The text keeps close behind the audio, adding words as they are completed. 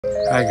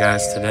Hi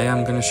guys, today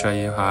I'm going to show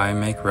you how I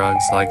make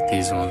rugs like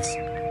these ones.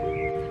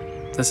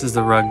 This is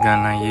the rug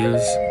gun I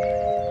use.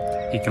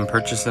 You can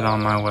purchase it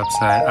on my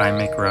website,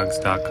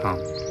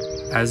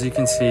 imakerugs.com. As you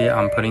can see,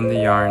 I'm putting the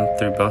yarn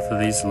through both of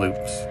these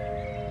loops.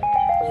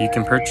 You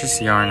can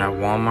purchase yarn at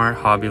Walmart,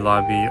 Hobby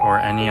Lobby, or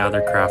any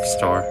other craft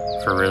store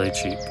for really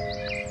cheap.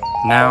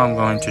 Now I'm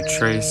going to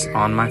trace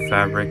on my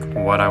fabric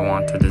what I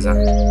want to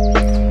design.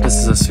 This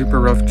is a super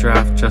rough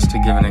draft just to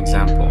give an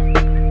example.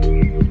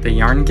 The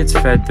yarn gets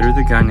fed through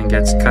the gun and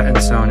gets cut and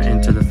sewn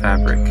into the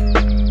fabric.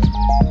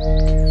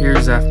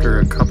 Here's after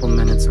a couple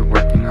minutes of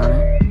working on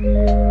it.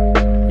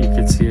 You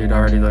can see it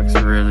already looks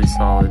really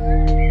solid.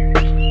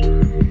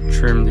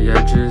 Trim the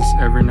edges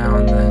every now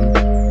and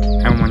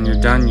then. And when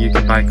you're done, you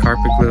can buy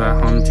carpet glue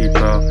at Home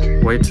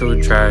Depot, wait till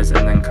it dries,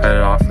 and then cut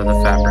it off of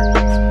the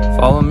fabric.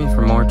 Follow me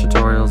for more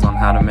tutorials on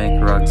how to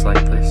make rugs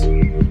like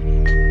this.